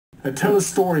and tell a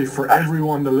story for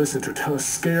everyone to listen to. Tell a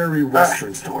scary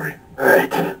Western story.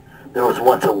 Alright. There was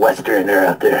once a Westerner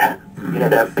out there. You know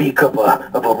that beak of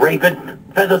a raven?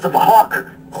 Feathers of a hawk?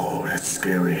 Oh, that's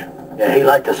scary. Yeah, he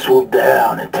liked to swoop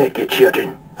down and take your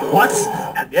children. What?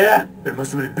 Yeah. It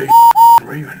must have been a big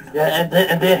raven. Yeah,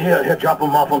 and then he'll drop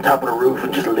them off on top of the roof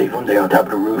and just leave them there on top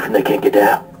of the roof and they can't get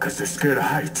down. Because they're scared of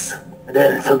heights. And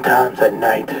then sometimes at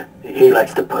night, he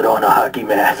likes to put on a hockey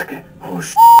mask. Oh,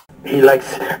 He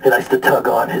likes to tug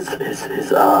on his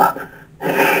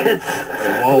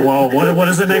Whoa, what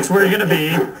is the next word gonna be?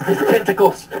 His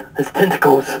tentacles. His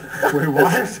tentacles. Wait,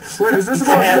 what? Wait, is this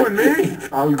about you and me?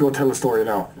 I'll go tell a story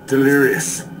now.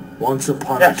 Delirious. Once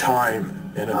upon a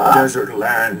time, in a desert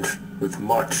land with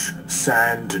much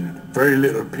sand and very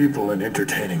little people and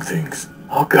entertaining things.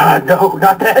 Oh God, no,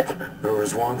 not that. There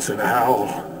was once an owl.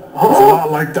 It was a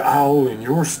lot like the owl in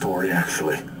your story,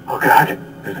 actually. Oh God.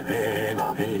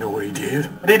 And you know what he did?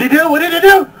 What did he do? What did he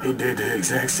do? He did the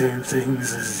exact same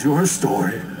things as your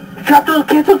story. He dropped little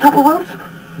kids on top of roofs?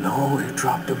 No, he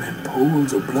dropped them in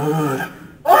pools of blood.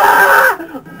 Ah!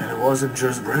 And it wasn't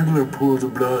just regular pools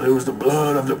of blood, it was the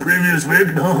blood of the previous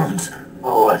victims.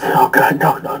 Oh God,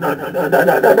 no.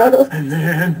 And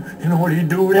then, you know what he'd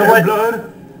do with that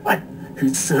blood? What?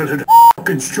 He'd sell it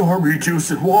fucking strawberry juice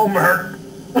at Walmart.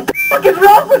 What the fuck is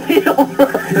wrong with you?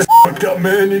 He's fucked up,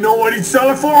 man. You know what he'd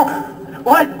sell it for?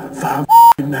 What?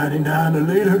 $5.99 a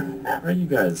liter. Where are you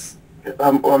guys?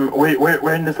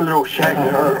 We're in this little shack.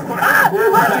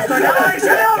 We're running. Guys,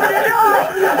 help me! No!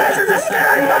 This is a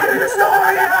scary fucking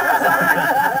story!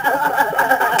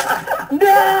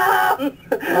 No!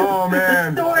 Oh,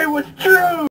 man. The story was true!